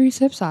 2 or 3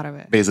 sips out of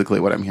it. Basically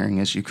what I'm hearing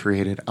is you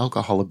created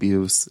alcohol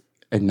abuse,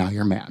 and now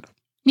you're mad.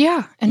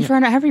 Yeah, in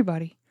front of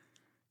everybody.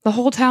 The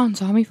whole town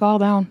saw me fall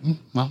down.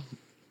 Well,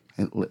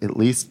 at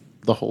least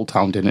the whole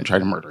town didn't try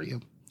to murder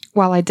you.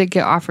 Well, I did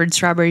get offered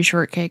strawberry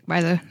shortcake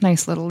by the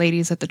nice little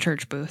ladies at the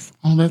church booth.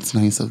 Oh, that's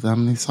nice of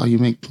them. They saw you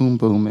make boom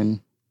boom and...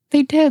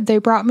 They did. They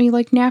brought me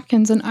like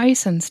napkins and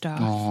ice and stuff.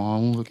 Oh,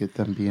 look at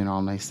them being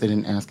all nice. They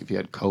didn't ask if you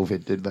had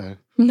COVID, did they?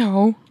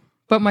 No,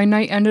 but my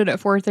night ended at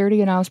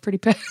 4:30 and I was pretty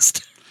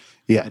pissed.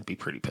 Yeah, I'd be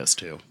pretty pissed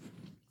too.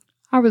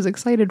 I was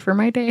excited for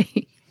my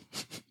day.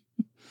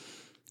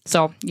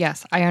 So,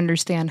 yes, I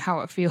understand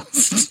how it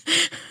feels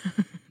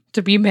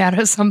to be mad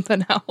at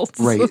something else.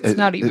 Right.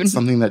 It's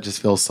something that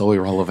just feels so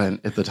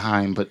irrelevant at the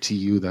time, but to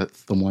you,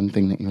 that's the one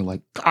thing that you're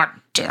like, God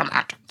damn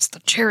it. It's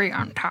the cherry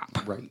on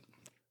top. Right.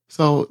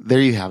 So there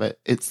you have it.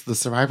 It's the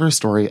survivor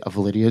story of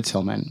Lydia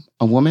Tillman,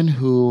 a woman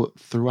who,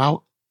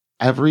 throughout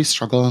every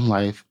struggle in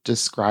life,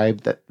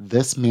 described that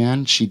this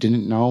man she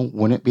didn't know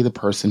wouldn't be the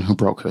person who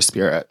broke her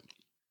spirit.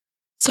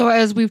 So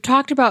as we've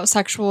talked about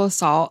sexual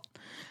assault,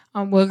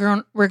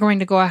 we're going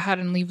to go ahead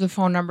and leave the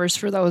phone numbers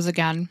for those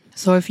again.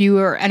 So if you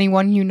or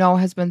anyone you know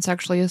has been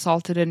sexually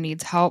assaulted and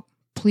needs help,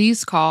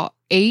 please call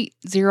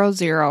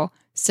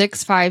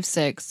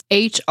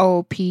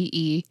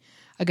 800-656-HOPE.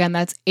 Again,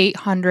 that's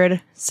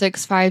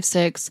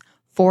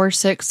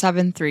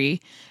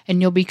 800-656-4673,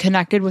 and you'll be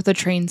connected with a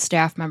trained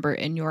staff member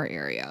in your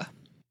area.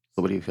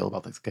 So what do you feel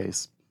about this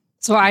case?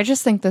 So I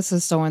just think this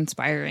is so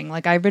inspiring.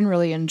 Like, I've been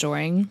really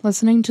enjoying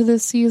listening to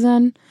this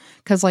season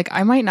because, like,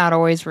 I might not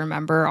always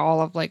remember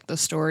all of, like, the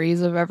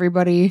stories of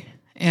everybody,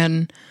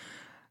 and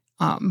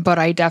but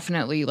I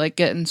definitely, like,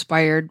 get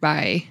inspired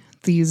by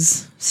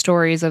these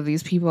stories of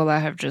these people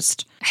that have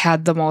just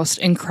had the most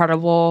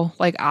incredible,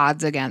 like,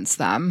 odds against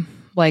them.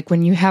 Like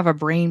when you have a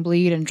brain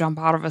bleed and jump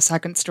out of a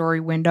 2nd-story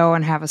window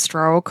and have a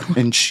stroke.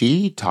 And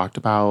she talked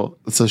about,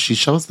 so she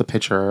shows the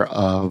picture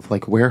of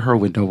like where her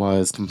window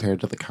was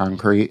compared to the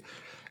concrete.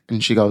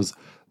 And she goes,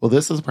 well,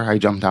 this is where I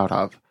jumped out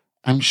of.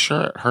 I'm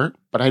sure it hurt,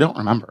 but I don't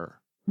remember.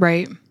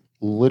 Right.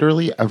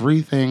 Literally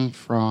everything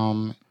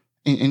from,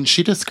 and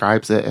she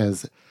describes it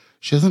as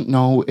she doesn't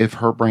know if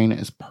her brain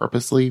is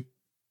purposely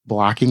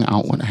blocking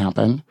out what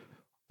happened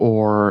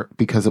or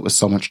because it was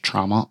so much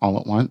trauma all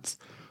at once,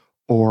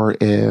 or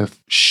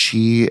if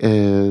she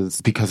is,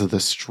 because of the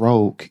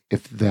stroke,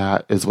 if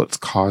that is what's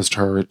caused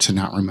her to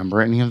not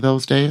remember any of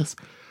those days.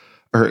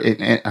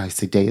 I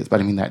say days, but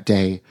I mean that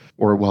day,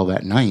 or well,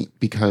 that night,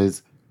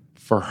 because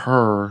for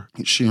her,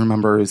 she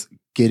remembers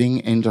getting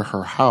into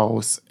her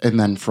house, and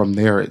then from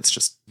there, it's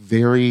just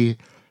very,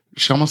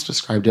 she almost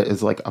described it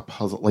as like a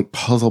puzzle, like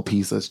puzzle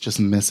pieces just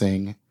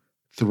missing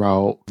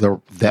throughout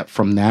that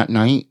from that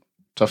night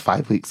to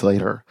 5 weeks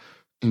later.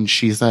 And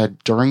she said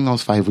during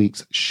those 5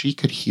 weeks, she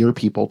could hear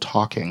people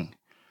talking.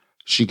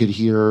 She could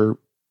hear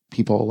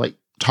people like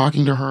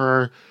talking to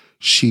her.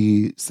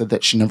 She said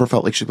that she never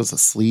felt like she was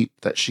asleep,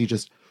 that she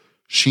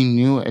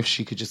knew if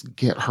she could just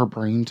get her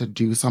brain to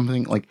do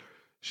something, like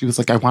she was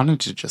like, I wanted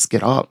to just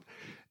get up.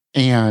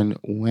 And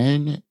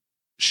when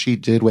she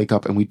did wake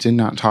up, and we did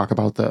not talk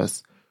about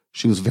this,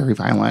 she was very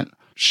violent.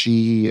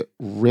 She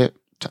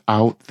ripped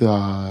out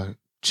the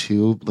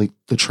tube, like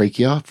the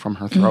trachea from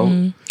her throat.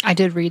 Mm-hmm. I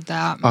did read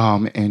that.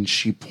 And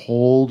she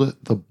pulled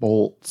the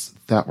bolts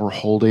that were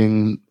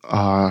holding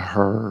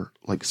her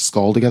like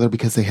skull together,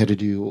 because they had to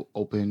do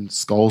open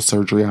skull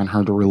surgery on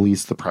her to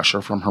release the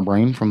pressure from her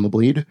brain from the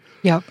bleed.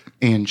 Yep.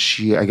 And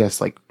she, I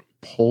guess, like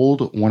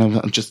pulled one of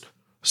them, just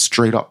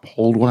straight up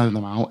pulled one of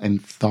them out,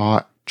 and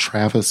thought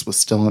Travis was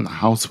still in the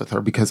house with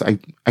her, because I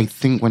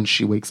think when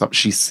she wakes up,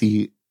 she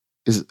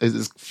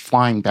is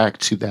flying back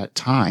to that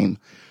time.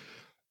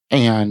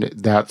 And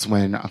that's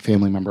when a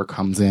family member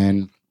comes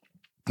in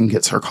and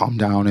gets her calmed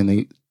down,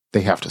 and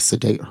they have to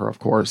sedate her, of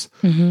course.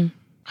 Mm-hmm.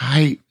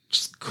 I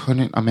just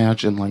couldn't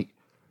imagine, like,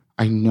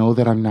 I know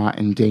that I'm not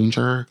in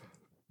danger,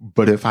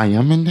 but if I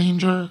am in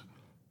danger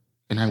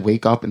and I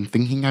wake up and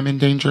thinking I'm in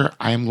danger,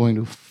 I am going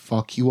to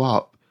fuck you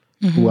up.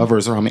 Mm-hmm.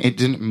 Whoever's around me. It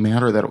didn't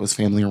matter that it was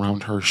family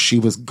around her. She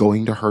was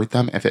going to hurt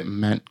them if it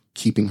meant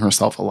keeping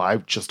herself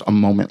alive just a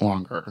moment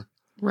longer.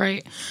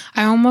 Right.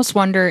 I almost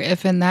wonder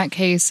if in that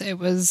case it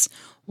was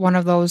one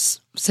of those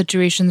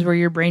situations where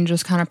your brain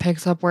just kind of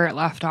picks up where it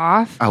left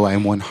off. Oh, I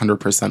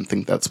 100%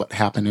 think that's what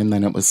happened. And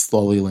then it was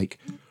slowly like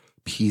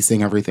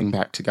piecing everything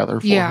back together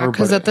for her. Yeah,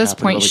 because at this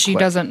point, really she quick.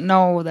 doesn't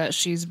know that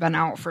she's been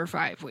out for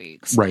 5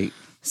 weeks. Right.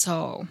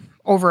 So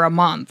over a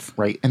month.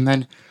 Right. And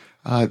then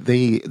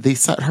they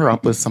set her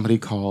up with somebody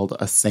called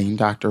a SANE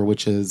doctor,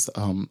 which is,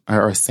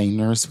 or a SANE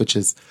nurse, which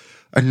is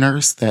a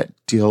nurse that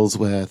deals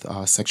with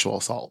sexual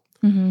assault.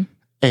 Mm-hmm.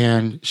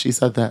 And she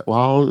said that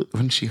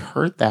when she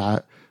heard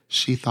that,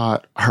 she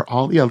thought, are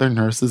all the other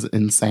nurses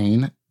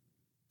insane?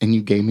 And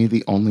you gave me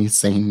the only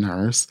sane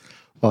nurse?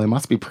 Well, I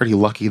must be pretty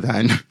lucky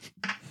then.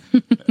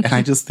 And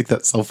I just think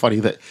that's so funny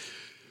that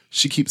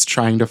she keeps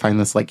trying to find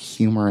this like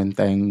humor in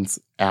things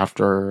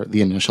after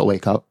the initial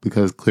wake up,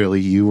 because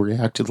clearly you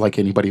reacted like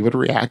anybody would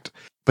react.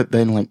 But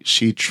then like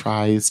she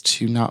tries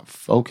to not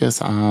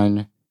focus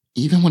on,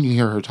 even when you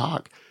hear her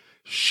talk,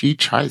 she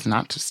tries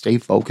not to stay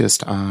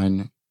focused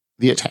on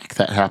the attack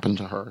that happened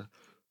to her.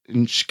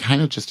 And she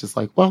kind of just is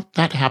like, well,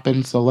 that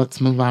happened, so let's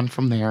move on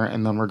from there.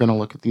 And then we're going to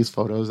look at these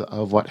photos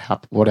of what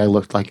I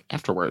looked like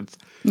afterwards.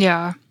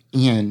 Yeah.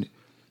 And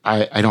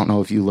I don't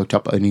know if you looked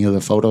up any of the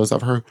photos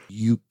of her.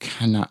 You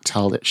cannot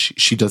tell that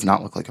she does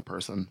not look like a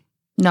person.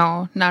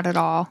 No, not at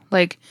all.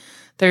 Like,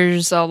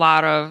 there's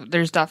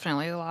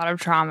definitely a lot of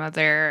trauma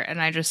there. And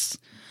it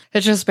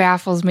just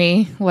baffles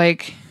me.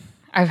 Like,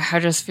 I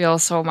just feel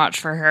so much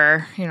for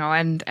her,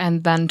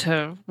 and then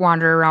to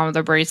wander around with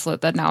a bracelet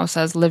that now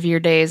says live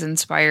your days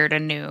inspired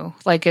and new.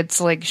 Like,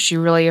 it's like she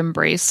really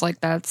embraced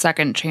like that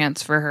second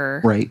chance for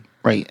her. Right.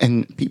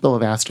 And people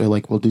have asked her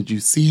like, well, did you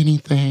see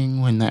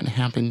anything when that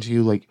happened to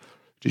you? Like,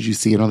 did you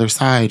see another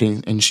side?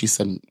 And she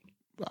said,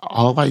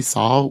 all I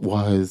saw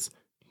was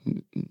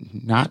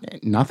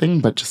nothing,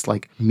 but just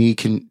like me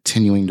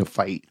continuing to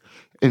fight.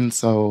 And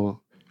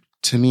so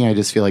to me, I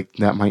just feel like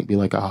that might be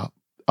like a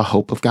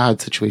hope of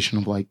God situation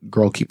of like,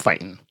 girl, keep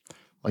fighting.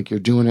 Like, you're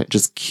doing it,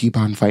 just keep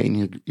on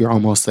fighting. You're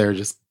almost there,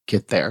 just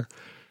get there.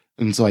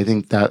 And so I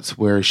think that's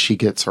where she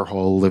gets her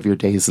whole live your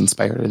days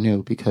inspired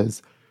anew,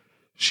 because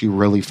she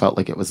really felt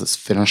like it was this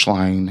finish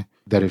line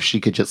that if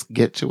she could just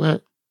get to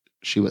it,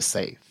 she was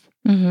safe.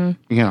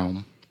 Mm-hmm.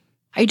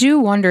 I do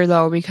wonder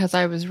though, because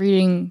I was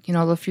reading,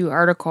 the few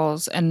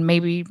articles, and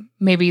maybe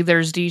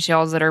there's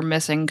details that are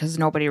missing because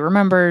nobody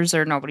remembers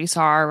or nobody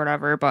saw or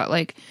whatever. But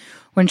like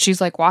when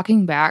she's like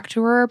walking back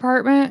to her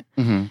apartment,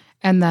 mm-hmm.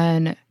 and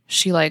then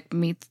she like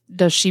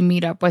does she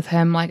meet up with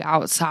him like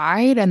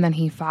outside, and then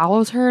he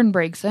follows her and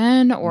breaks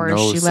in, or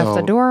she left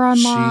the door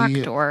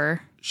unlocked,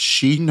 or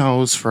she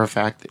knows for a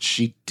fact that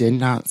she did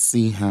not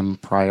see him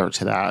prior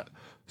to that.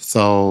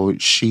 So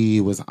she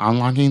was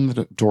unlocking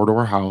the door to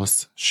her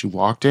house. She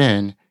walked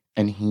in,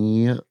 and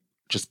he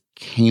just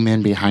came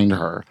in behind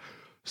her.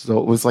 So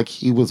it was like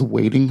he was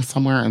waiting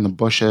somewhere in the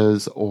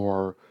bushes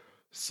or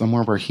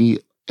somewhere where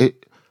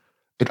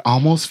it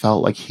almost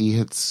felt like he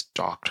had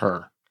stalked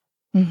her.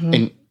 Mm-hmm.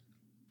 And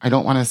I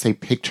don't want to say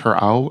picked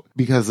her out,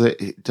 because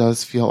it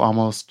does feel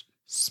almost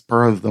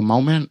spur of the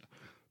moment.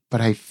 But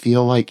I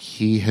feel like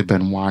he had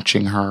been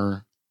watching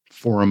her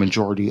for a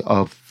majority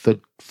of the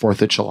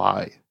 4th of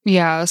July.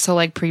 Yeah, so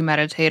like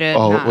premeditated,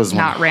 Oh, not, it was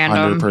not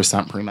random.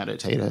 100%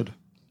 premeditated.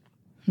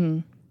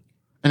 And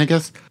I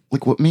guess,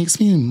 like, what makes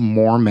me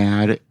more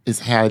mad is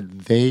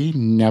had they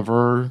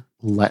never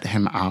let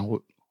him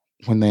out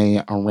when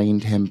they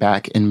arraigned him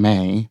back in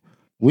May,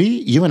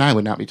 you and I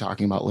would not be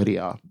talking about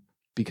Lydia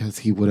because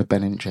he would have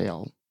been in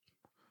jail.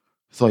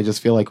 So I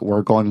just feel like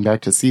we're going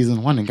back to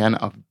season 1 again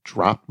of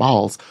drop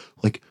balls.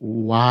 Like,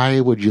 why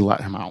would you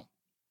let him out?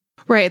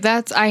 Right,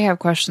 I have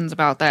questions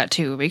about that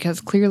too, because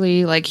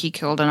clearly, like, he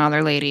killed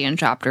another lady and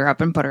chopped her up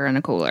and put her in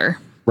a cooler.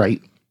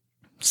 Right.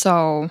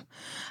 So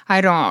I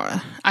don't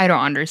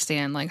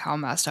understand like how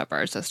messed up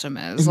our system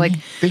is. Like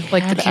They the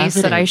had case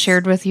that I evidence.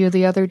 shared with you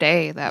the other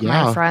day that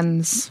my Yeah.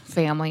 friend's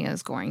family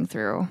is going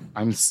through.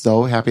 I'm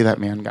so happy that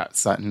man got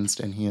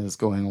sentenced and he is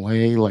going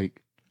away. Like,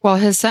 Well,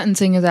 his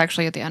sentencing is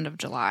actually at the end of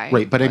July.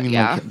 right, but I mean,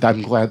 yeah. like,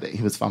 I'm glad that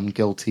he was found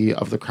guilty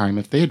of the crime.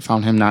 If they had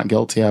found him not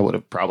guilty, I would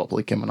have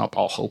probably given up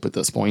all hope at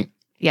this point.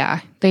 Yeah,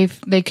 they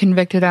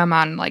convicted him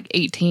on like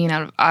 18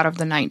 out of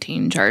the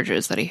 19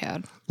 charges that he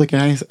had. Like,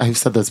 and I've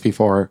said this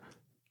before.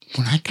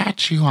 When I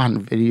got you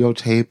on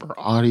videotape or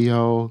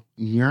audio,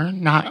 you're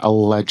not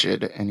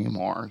alleged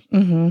anymore.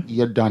 Mm-hmm.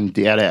 You done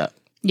did it.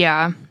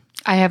 Yeah,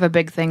 I have a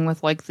big thing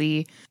with like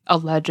the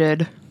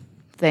alleged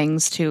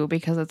things too,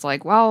 because it's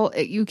like, well,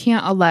 you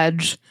can't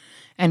allege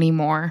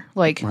anymore.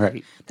 Like,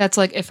 Right. that's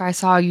like if I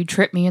saw you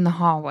trip me in the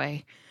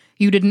hallway,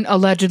 you didn't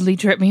allegedly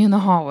trip me in the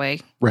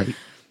hallway. Right.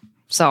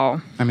 So,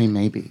 I mean,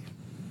 maybe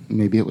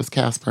it was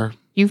Casper.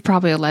 you've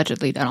probably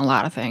allegedly done a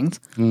lot of things.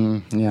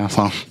 Yeah,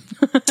 well,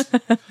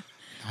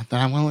 not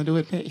that I'm willing to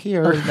admit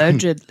here.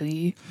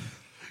 Allegedly.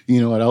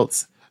 You know what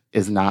else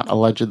is not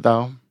alleged,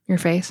 though? Your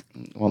face.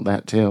 Well,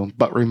 that too.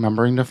 But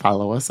remembering to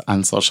follow us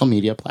on social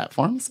media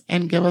platforms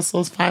and give us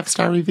those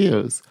 5-star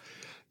reviews.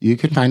 You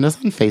can find us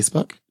on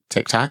Facebook,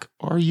 TikTok,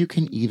 or you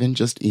can even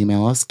just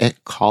email us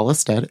at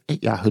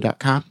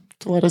callusdead@yahoo.com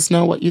to let us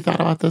know what you thought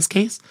about this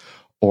case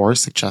or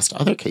suggest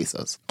other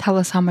cases. Tell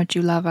us how much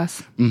you love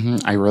us.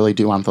 I really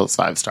do want those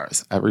 5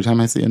 stars. Every time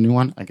I see a new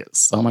one, I get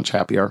so much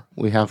happier.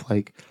 We have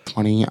like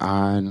 20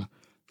 on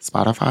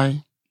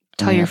Spotify.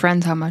 Tell your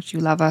friends how much you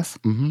love us.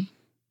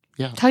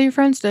 Yeah. Tell your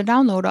friends to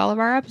download all of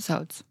our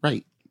episodes.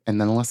 Right. And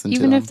then listen to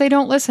them. Even if they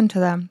don't listen to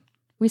them,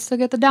 we still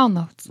get the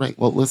downloads. Right.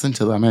 Well, listen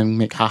to them and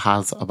make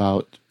ha-has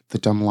about the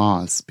dumb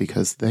laws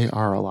because they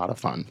are a lot of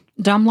fun.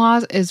 Dumb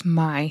Laws is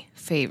my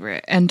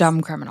favorite, and Dumb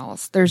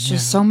Criminals. There's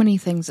just so many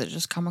things that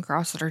just come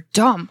across that are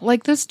dumb.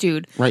 Like this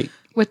dude. Right.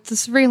 With the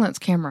surveillance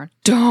camera.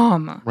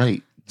 Dumb.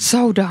 Right.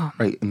 So dumb.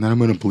 Right. And then I'm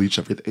going to bleach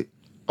everything.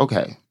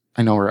 Okay.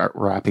 I know we're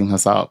wrapping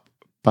this up,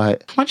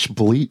 but how much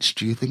bleach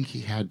do you think he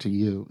had to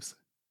use?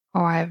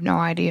 Oh, I have no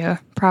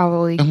idea.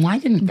 Probably. And why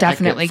didn't that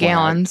Definitely get flagged?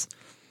 gallons.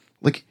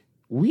 Like,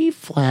 we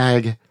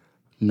flag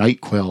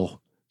NyQuil.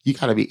 You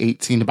got to be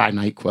 18 to buy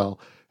NyQuil,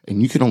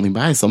 and you can only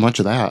buy so much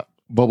of that.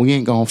 But we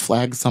ain't going to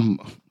flag some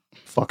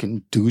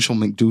fucking douchel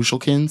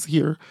McDouchelkins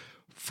here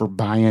for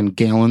buying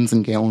gallons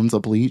and gallons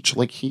of bleach.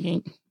 Like, he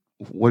ain't.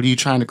 What are you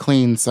trying to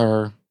clean,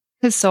 sir?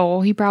 His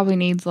soul. He probably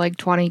needs like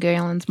 20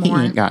 gallons more.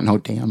 He ain't got no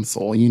damn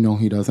soul. You know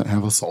he doesn't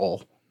have a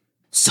soul.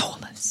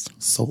 Soulless.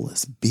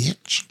 Soulless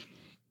bitch.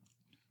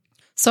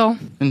 So,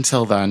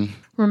 Until then,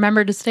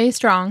 remember to stay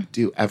strong.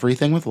 do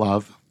everything with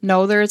love.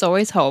 Know there is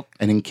always hope.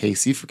 And in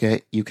case you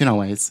forget, you can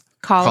always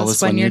Call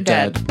us when you're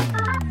dead.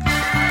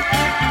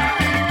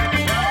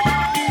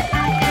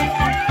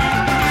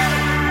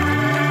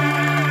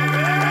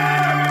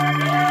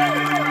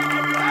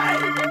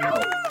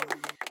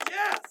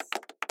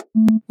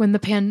 When the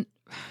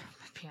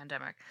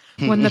pandemic,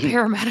 when the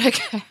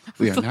paramedic,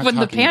 We are not when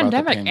the talking about the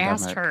pandemic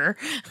asked her,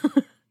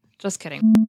 just kidding.